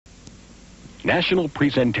National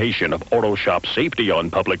presentation of Auto Shop safety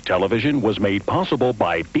on public television was made possible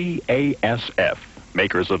by BASF,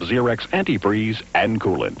 makers of Xerox antifreeze and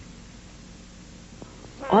coolant.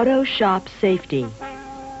 Auto Shop Safety.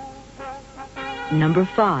 Number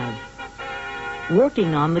 5.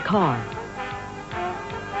 Working on the car.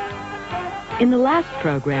 In the last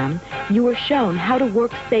program, you were shown how to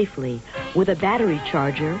work safely with a battery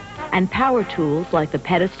charger and power tools like the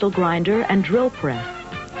pedestal grinder and drill press.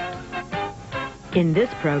 In this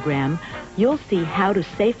program, you'll see how to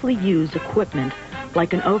safely use equipment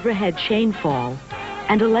like an overhead chain fall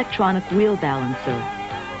and electronic wheel balancer.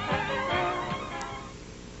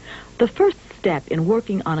 The first step in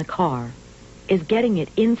working on a car is getting it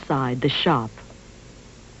inside the shop.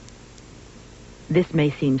 This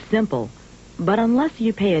may seem simple, but unless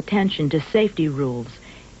you pay attention to safety rules,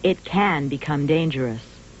 it can become dangerous.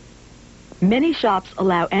 Many shops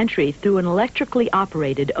allow entry through an electrically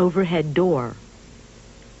operated overhead door.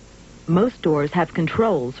 Most doors have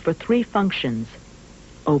controls for 3 functions: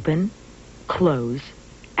 open, close,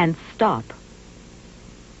 and stop.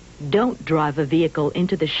 Don't drive a vehicle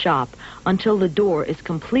into the shop until the door is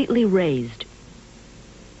completely raised.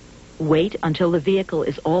 Wait until the vehicle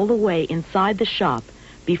is all the way inside the shop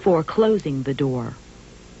before closing the door.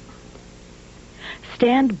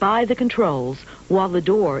 Stand by the controls while the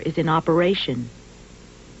door is in operation.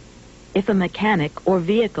 If a mechanic or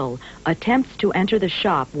vehicle attempts to enter the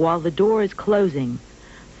shop while the door is closing,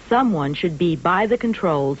 someone should be by the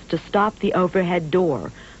controls to stop the overhead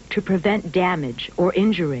door to prevent damage or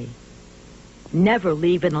injury. Never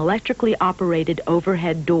leave an electrically operated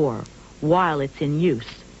overhead door while it's in use.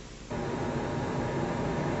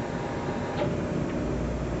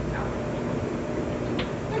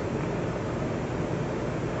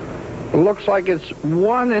 Looks like it's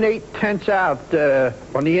 1 8/10 out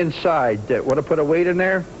on the inside. Want to put a weight in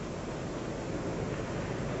there?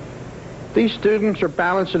 These students are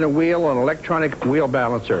balancing a wheel on an electronic wheel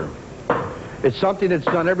balancer. It's something that's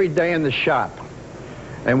done every day in the shop.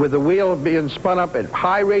 And with the wheel being spun up at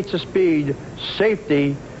high rates of speed,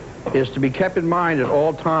 safety is to be kept in mind at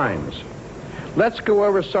all times. Let's go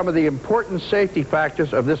over some of the important safety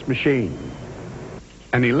factors of this machine.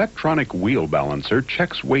 An electronic wheel balancer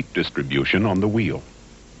checks weight distribution on the wheel.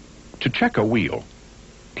 To check a wheel,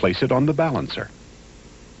 place it on the balancer.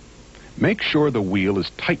 Make sure the wheel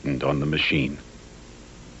is tightened on the machine.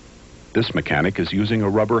 This mechanic is using a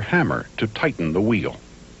rubber hammer to tighten the wheel.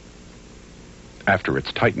 After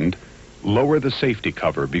it's tightened, lower the safety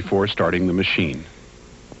cover before starting the machine.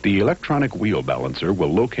 The electronic wheel balancer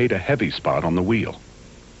will locate a heavy spot on the wheel.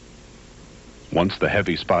 Once the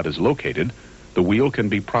heavy spot is located, the wheel can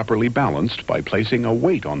be properly balanced by placing a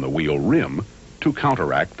weight on the wheel rim to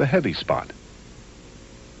counteract the heavy spot.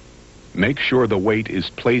 Make sure the weight is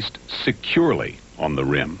placed securely on the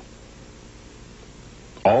rim.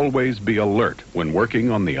 Always be alert when working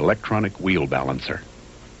on the electronic wheel balancer.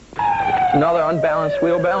 Another unbalanced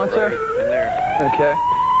wheel balancer? Right in there. Okay.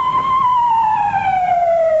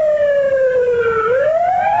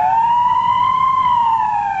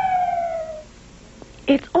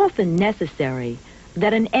 It's often necessary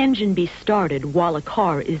that an engine be started while a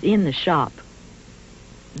car is in the shop.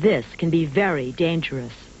 This can be very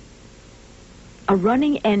dangerous. A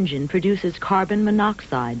running engine produces carbon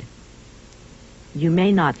monoxide. You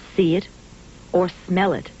may not see it or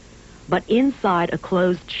smell it, but inside a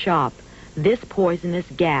closed shop, this poisonous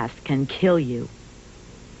gas can kill you.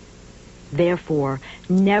 Therefore,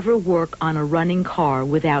 never work on a running car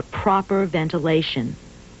without proper ventilation.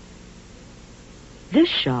 This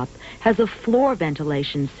shop has a floor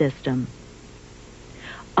ventilation system.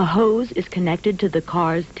 A hose is connected to the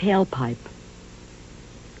car's tailpipe.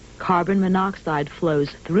 Carbon monoxide flows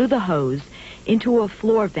through the hose into a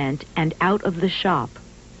floor vent and out of the shop.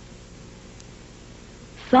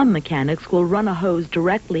 Some mechanics will run a hose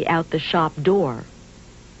directly out the shop door.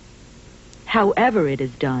 However it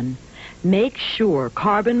is done, make sure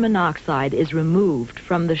carbon monoxide is removed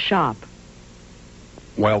from the shop.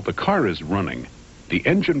 While the car is running, the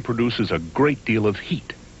engine produces a great deal of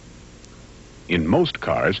heat. In most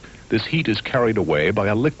cars, this heat is carried away by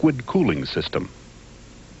a liquid cooling system.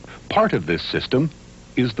 Part of this system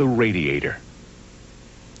is the radiator.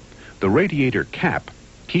 The radiator cap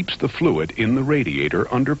keeps the fluid in the radiator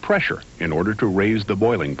under pressure in order to raise the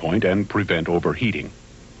boiling point and prevent overheating.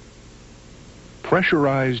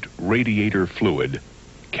 Pressurized radiator fluid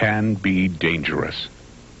can be dangerous.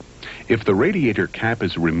 If the radiator cap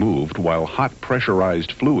is removed while hot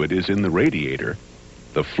pressurized fluid is in the radiator,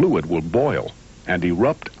 the fluid will boil and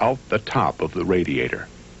erupt out the top of the radiator.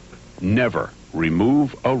 Never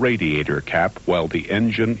remove a radiator cap while the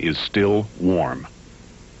engine is still warm.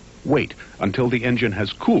 Wait until the engine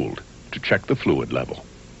has cooled to check the fluid level.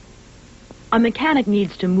 A mechanic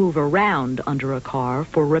needs to move around under a car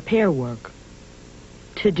for repair work.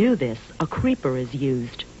 To do this, a creeper is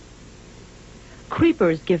used.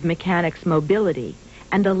 Creepers give mechanics mobility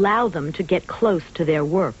and allow them to get close to their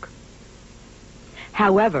work.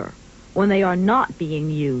 However, when they are not being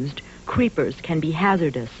used, creepers can be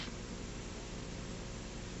hazardous.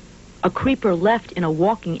 A creeper left in a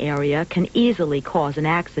walking area can easily cause an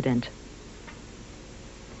accident.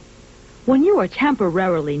 When you are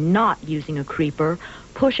temporarily not using a creeper,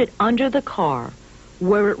 push it under the car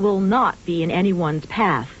where it will not be in anyone's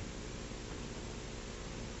path.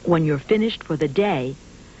 When you're finished for the day,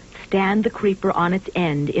 stand the creeper on its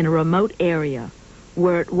end in a remote area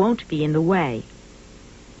where it won't be in the way.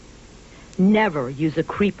 Never use a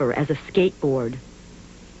creeper as a skateboard.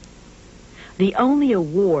 The only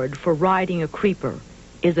award for riding a creeper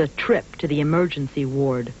is a trip to the emergency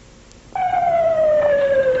ward.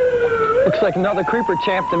 Looks like another creeper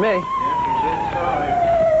champ to me.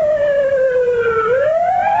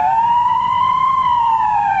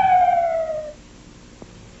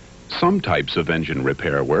 Some types of engine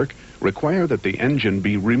repair work require that the engine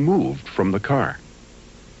be removed from the car.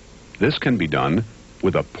 This can be done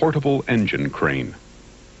with a portable engine crane.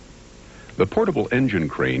 The portable engine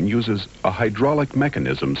crane uses a hydraulic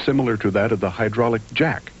mechanism similar to that of the hydraulic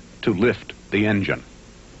jack to lift the engine.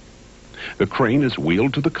 The crane is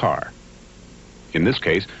wheeled to the car. In this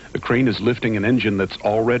case, the crane is lifting an engine that's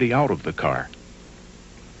already out of the car.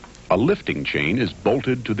 A lifting chain is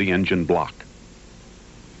bolted to the engine block.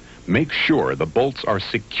 Make sure the bolts are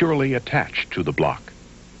securely attached to the block.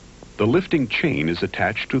 The lifting chain is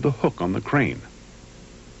attached to the hook on the crane.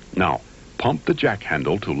 Now, pump the jack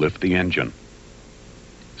handle to lift the engine.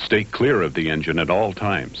 Stay clear of the engine at all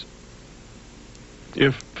times.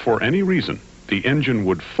 If, for any reason, the engine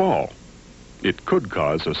would fall, it could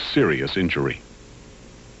cause a serious injury.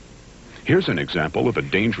 Here's an example of a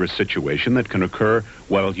dangerous situation that can occur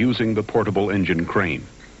while using the portable engine crane.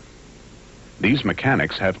 These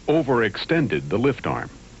mechanics have overextended the lift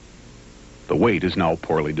arm. The weight is now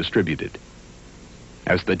poorly distributed.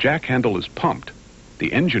 As the jack handle is pumped,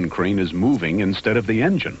 the engine crane is moving instead of the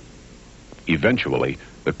engine. Eventually,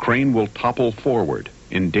 the crane will topple forward,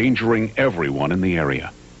 endangering everyone in the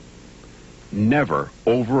area. Never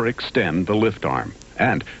overextend the lift arm,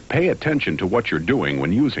 and pay attention to what you're doing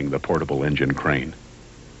when using the portable engine crane.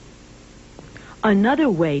 Another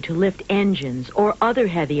way to lift engines or other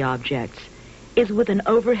heavy objects is with an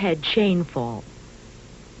overhead chain fall.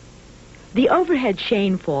 The overhead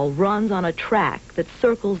chain fall runs on a track that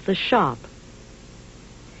circles the shop.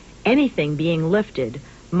 Anything being lifted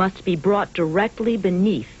must be brought directly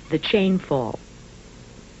beneath the chain fall.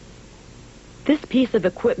 This piece of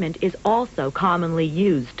equipment is also commonly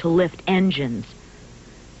used to lift engines.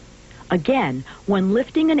 Again, when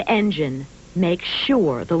lifting an engine, make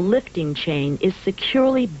sure the lifting chain is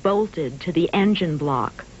securely bolted to the engine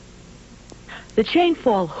block. The chain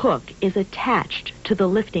fall hook is attached to the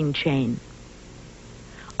lifting chain.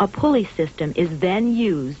 A pulley system is then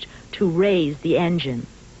used to raise the engine.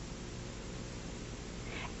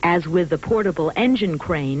 As with the portable engine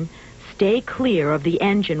crane, stay clear of the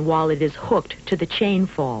engine while it is hooked to the chain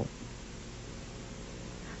fall.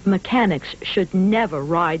 Mechanics should never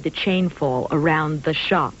ride the chain fall around the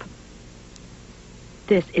shop.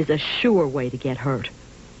 This is a sure way to get hurt.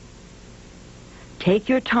 Take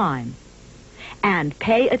your time and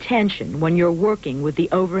pay attention when you're working with the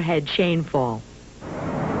overhead chain fall.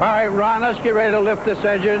 All right, Ron, let's get ready to lift this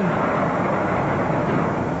engine.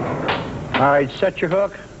 All right, set your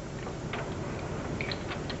hook.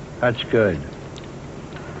 That's good.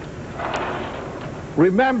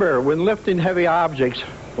 Remember, when lifting heavy objects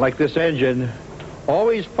like this engine,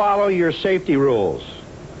 always follow your safety rules.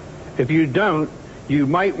 If you don't, you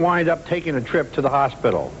might wind up taking a trip to the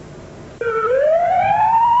hospital.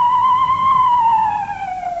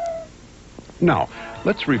 Now,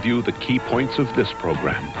 let's review the key points of this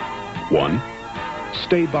program. 1.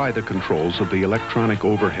 Stay by the controls of the electronic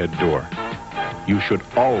overhead door. You should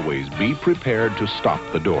always be prepared to stop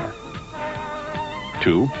the door.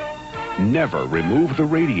 2. Never remove the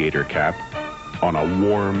radiator cap on a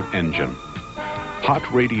warm engine. Hot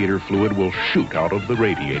radiator fluid will shoot out of the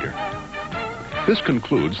radiator. This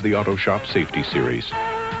concludes the Auto Shop Safety Series.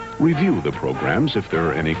 Review the programs if there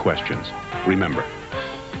are any questions. Remember,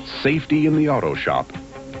 safety in the auto shop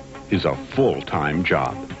is a full-time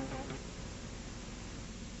job.